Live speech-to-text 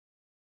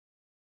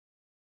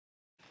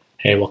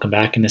Hey, welcome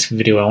back. In this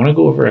video, I want to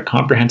go over a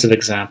comprehensive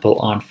example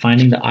on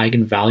finding the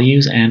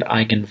eigenvalues and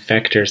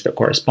eigenvectors that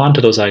correspond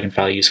to those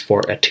eigenvalues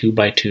for a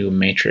 2x2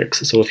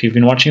 matrix. So if you've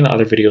been watching the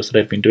other videos that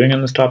I've been doing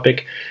on this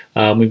topic,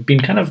 we've been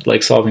kind of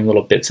like solving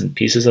little bits and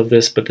pieces of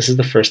this, but this is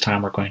the first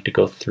time we're going to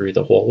go through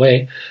the whole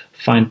way,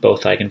 find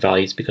both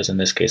eigenvalues, because in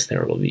this case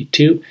there will be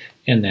two,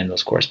 and then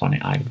those corresponding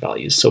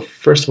eigenvalues. So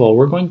first of all,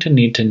 we're going to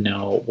need to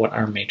know what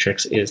our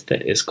matrix is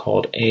that is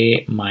called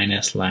A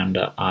minus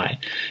lambda I.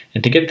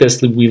 And to get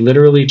this, we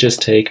literally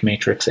just take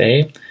matrix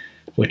A,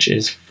 which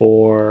is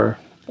 4,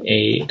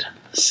 8,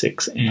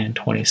 6, and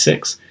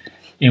 26,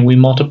 and we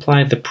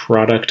multiply the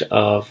product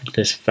of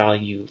this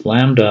value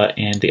lambda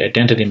and the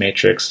identity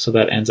matrix, so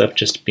that ends up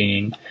just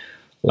being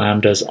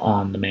lambdas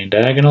on the main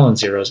diagonal and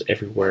zeros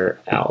everywhere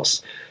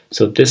else.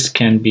 So this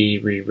can be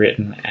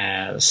rewritten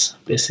as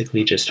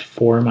basically just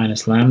 4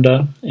 minus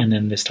lambda, and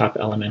then this top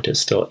element is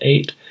still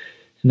 8,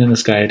 and then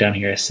this guy down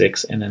here is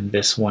 6, and then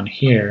this one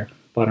here,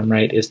 bottom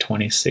right, is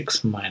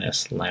 26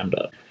 minus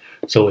lambda.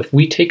 So if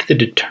we take the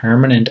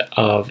determinant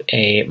of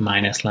A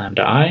minus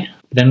lambda I,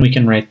 then we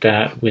can write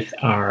that with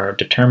our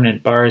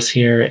determinant bars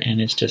here, and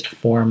it's just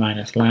 4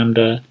 minus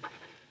lambda,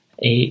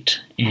 8,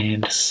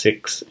 and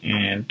 6,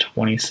 and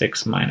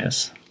 26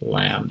 minus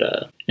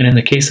lambda. And in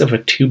the case of a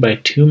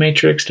 2x2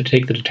 matrix, to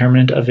take the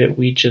determinant of it,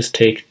 we just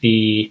take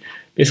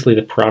basically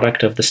the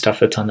product of the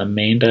stuff that's on the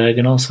main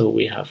diagonal. So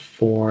we have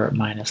 4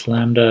 minus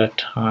lambda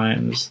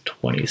times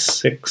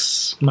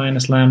 26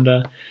 minus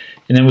lambda,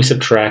 and then we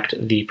subtract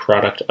the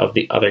product of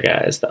the other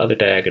guys, the other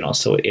diagonal.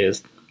 So it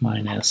is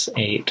minus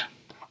 8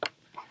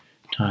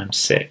 times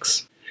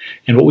 6.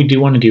 And what we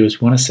do want to do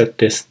is we want to set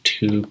this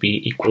to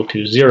be equal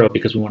to 0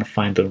 because we want to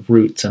find the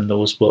roots, and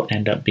those will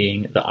end up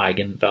being the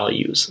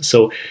eigenvalues.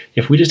 So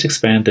if we just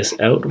expand this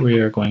out, we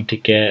are going to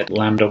get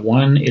lambda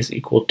 1 is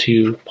equal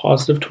to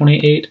positive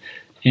 28,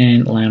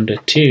 and lambda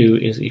 2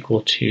 is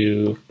equal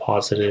to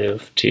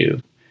positive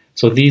 2.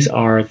 So these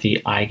are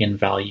the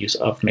eigenvalues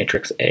of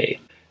matrix A.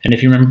 And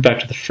if you remember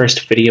back to the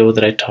first video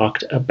that I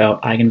talked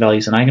about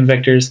eigenvalues and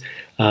eigenvectors,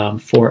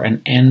 for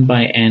an n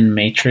by n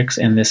matrix,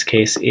 in this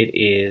case it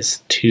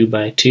is 2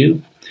 by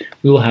 2,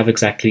 we will have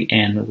exactly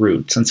n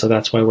roots. And so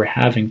that's why we're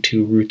having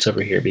 2 roots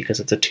over here, because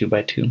it's a 2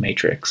 by 2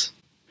 matrix.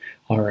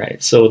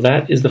 Alright, so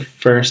that is the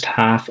first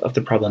half of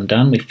the problem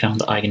done. We found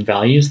the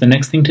eigenvalues. The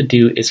next thing to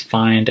do is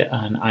find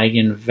an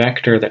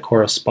eigenvector that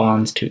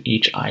corresponds to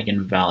each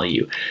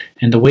eigenvalue.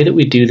 And the way that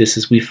we do this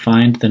is we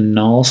find the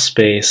null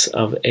space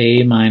of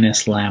A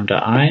minus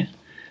lambda I,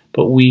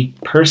 but we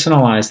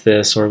personalize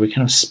this, or we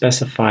kind of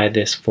specify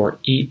this for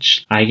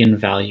each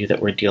eigenvalue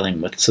that we're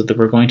dealing with. So that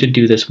we're going to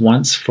do this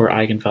once for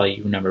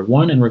eigenvalue number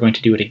 1, and we're going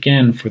to do it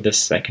again for the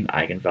second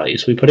eigenvalue.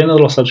 So we put in a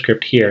little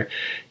subscript here,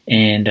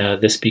 and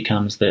this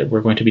becomes that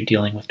we're going to be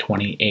dealing with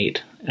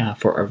 28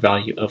 for our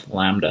value of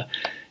lambda.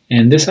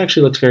 And this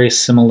actually looks very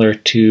similar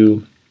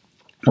to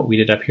what we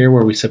did up here,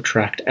 where we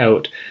subtract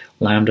out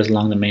lambdas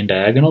along the main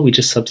diagonal. We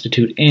just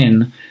substitute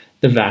in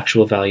the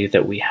actual value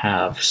that we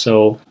have.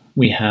 So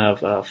we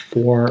have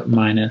 4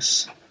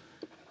 minus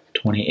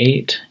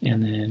 28,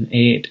 and then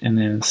 8, and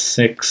then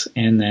 6,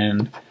 and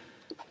then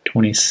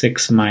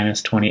 26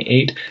 minus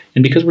 28.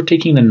 And because we're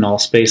taking the null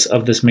space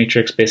of this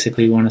matrix,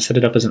 basically we want to set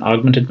it up as an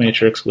augmented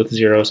matrix with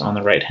zeros on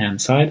the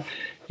right-hand side.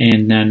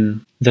 And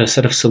then the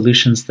set of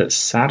solutions that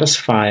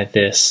satisfy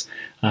this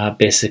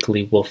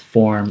basically will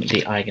form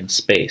the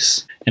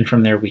eigenspace. And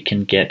from there we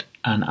can get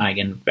an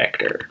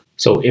eigenvector.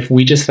 So if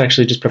we just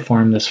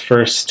perform this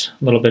first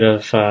little bit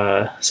of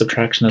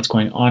subtraction that's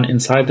going on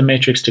inside the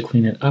matrix to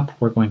clean it up,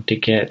 we're going to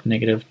get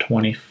negative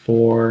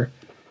 24,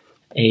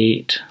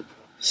 8,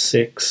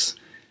 6,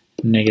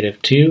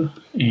 negative 2,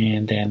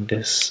 and then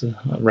this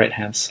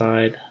right-hand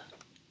side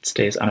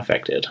stays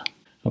unaffected.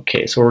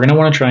 Okay, so we're going to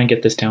want to try and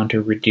get this down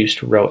to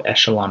reduced row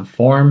echelon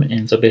form,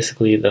 and so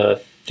basically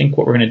what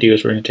we're going to do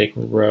is we're going to take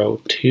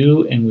row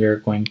 2, and we're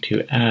going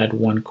to add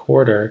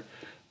 1/4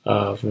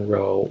 of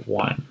row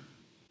 1.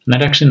 And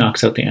that actually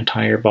knocks out the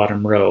entire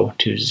bottom row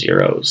to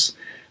zeros.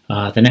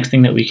 The next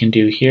thing that we can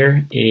do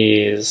here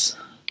is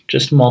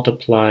just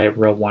multiply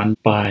row 1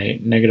 by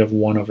negative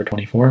 1 over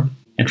 24.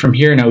 And from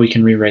here now we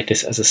can rewrite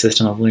this as a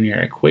system of linear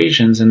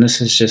equations, and this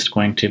is just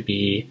going to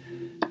be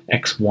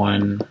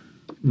x1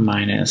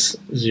 minus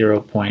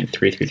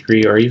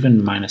 0.333, or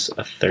even minus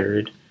a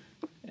third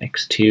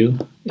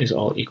x2 is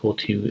all equal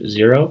to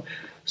 0.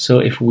 So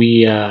if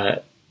we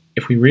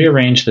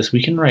rearrange this,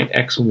 we can write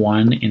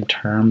x1 in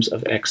terms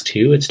of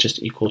x2. It's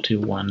just equal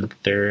to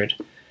 1/3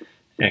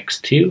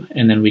 x2,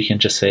 and then we can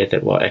just say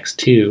that, well,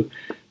 x2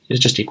 is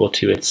just equal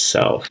to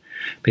itself.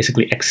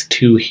 Basically,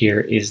 x2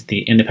 here is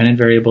the independent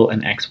variable,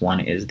 and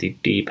x1 is the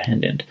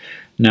dependent.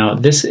 Now,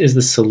 this is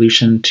the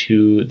solution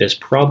to this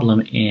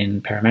problem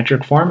in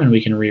parametric form, and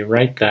we can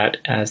rewrite that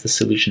as the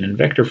solution in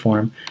vector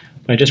form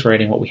by just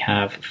writing what we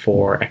have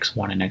for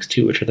x1 and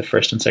x2, which are the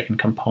first and second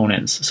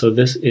components. So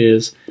this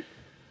is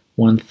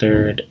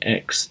 1/3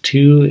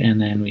 x2,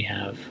 and then we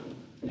have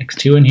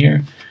x2 in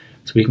here.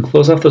 So we can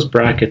close off those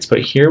brackets, but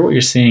here what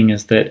you're seeing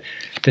is that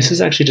this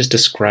is actually just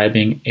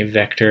describing a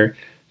vector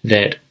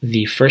that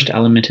the first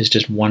element is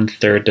just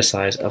 1/3 the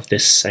size of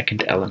this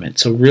second element.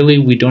 So really,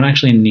 we don't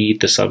actually need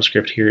the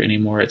subscript here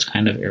anymore. It's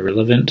kind of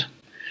irrelevant.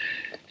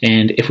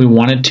 And if we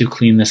wanted to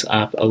clean this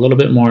up a little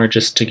bit more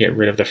just to get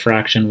rid of the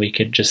fraction, we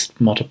could just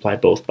multiply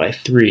both by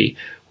 3,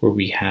 where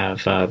we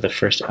have the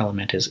first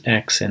element is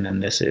x, and then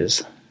this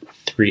is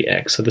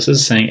 3x. So this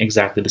is saying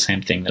exactly the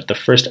same thing, that the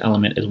first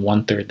element is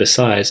 1/3 the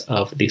size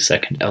of the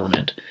second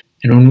element.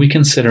 And when we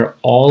consider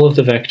all of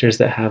the vectors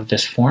that have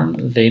this form,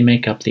 they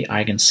make up the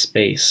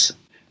eigenspace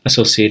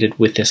associated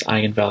with this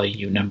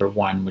eigenvalue number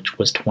 1, which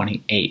was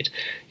 28.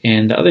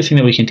 And the other thing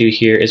that we can do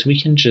here is we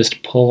can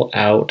just pull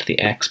out the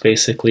x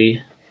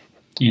basically.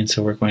 And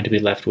so we're going to be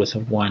left with a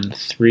 1,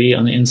 3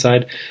 on the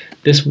inside.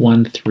 This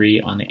 1, 3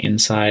 on the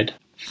inside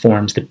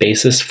forms the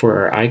basis for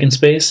our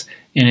eigenspace,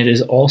 and it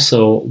is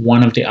also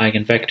one of the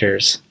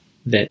eigenvectors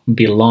that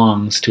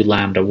belongs to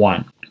lambda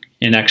 1.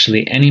 And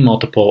actually, any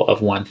multiple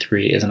of 1,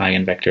 3 is an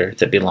eigenvector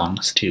that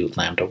belongs to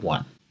lambda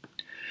 1.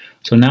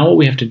 So now what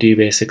we have to do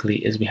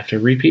basically is we have to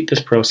repeat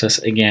this process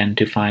again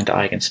to find the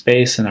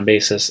eigenspace and a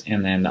basis,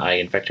 and then the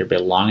eigenvector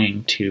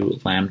belonging to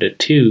lambda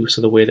 2. So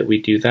the way that we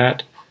do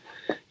that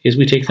is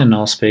we take the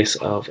null space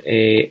of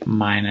A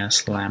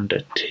minus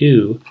lambda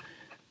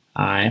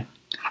 2I,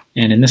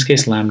 and in this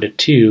case lambda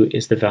 2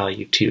 is the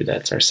value 2.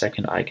 That's our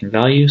second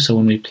eigenvalue. So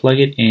when we plug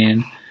it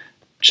in,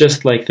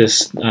 just like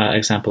this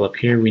example up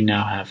here, we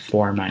now have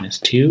 4 minus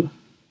 2,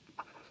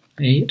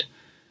 8,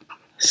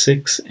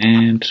 6,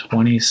 and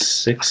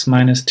 26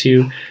 minus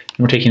 2. And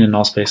we're taking the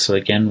null space, so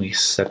again we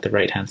set the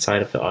right-hand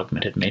side of the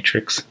augmented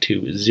matrix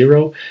to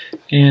 0.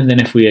 And then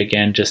if we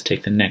again just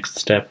take the next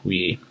step,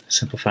 we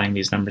simplifying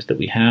these numbers that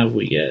we have,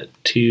 we get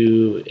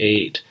 2,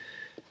 8,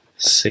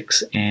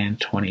 6, and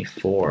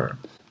 24.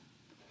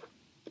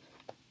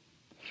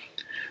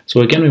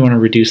 So again, we want to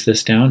reduce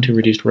this down to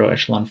reduced row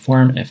echelon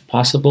form if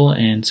possible,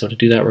 and so to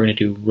do that we're going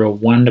to do row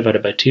 1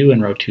 divided by 2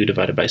 and row 2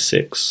 divided by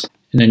 6.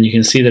 And then you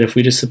can see that if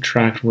we just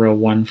subtract row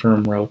 1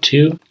 from row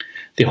 2,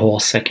 the whole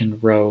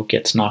second row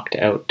gets knocked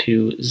out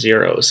to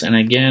zeros. And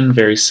again,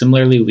 very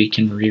similarly, we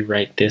can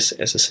rewrite this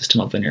as a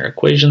system of linear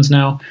equations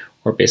now,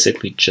 or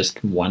basically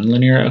just one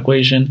linear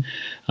equation.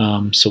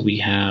 So we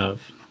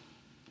have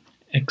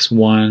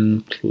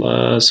x1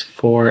 plus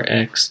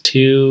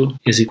 4x2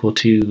 is equal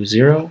to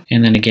 0.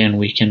 And then again,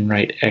 we can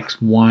write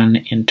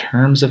x1 in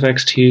terms of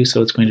x2,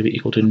 so it's going to be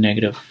equal to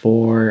negative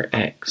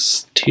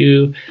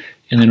 4x2.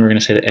 And then we're going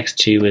to say that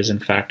x2 is in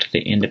fact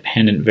the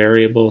independent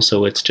variable,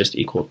 so it's just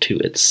equal to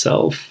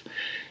itself.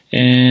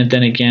 And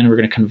then again, we're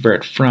going to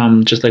convert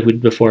from, just like we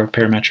did before,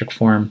 parametric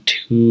form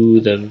to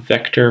the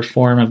vector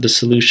form of the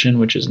solution,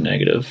 which is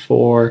negative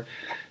 4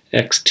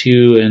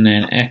 x2 and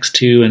then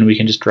x2, and we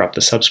can just drop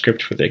the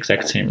subscript for the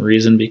exact same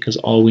reason, because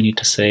all we need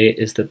to say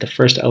is that the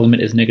first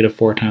element is negative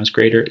 4 times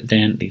greater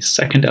than the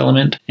second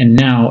element. And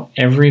now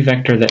every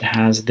vector that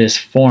has this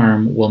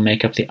form will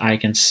make up the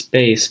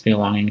eigenspace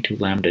belonging to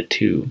lambda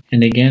 2.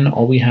 And again,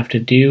 all we have to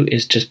do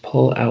is just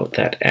pull out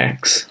that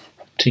x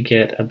to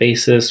get a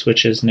basis,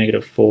 which is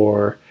negative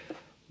 4,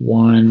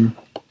 1,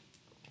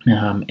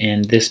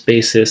 and this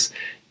basis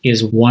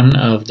is one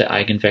of the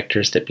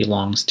eigenvectors that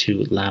belongs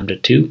to lambda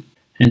 2.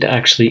 And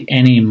actually,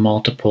 any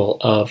multiple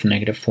of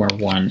negative 4,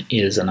 1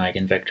 is an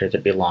eigenvector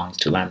that belongs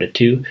to lambda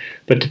 2.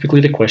 But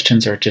typically the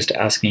questions are just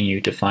asking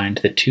you to find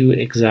the two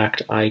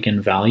exact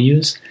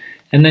eigenvalues,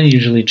 and then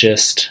usually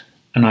just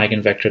an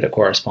eigenvector that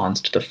corresponds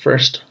to the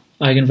first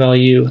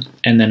eigenvalue,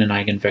 and then an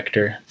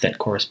eigenvector that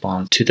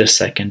corresponds to the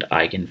second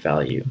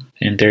eigenvalue.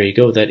 And there you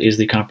go. That is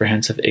the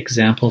comprehensive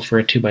example for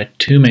a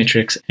 2x2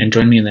 matrix. And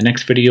join me in the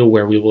next video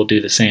where we will do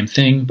the same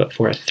thing, but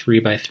for a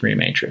 3x3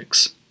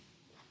 matrix.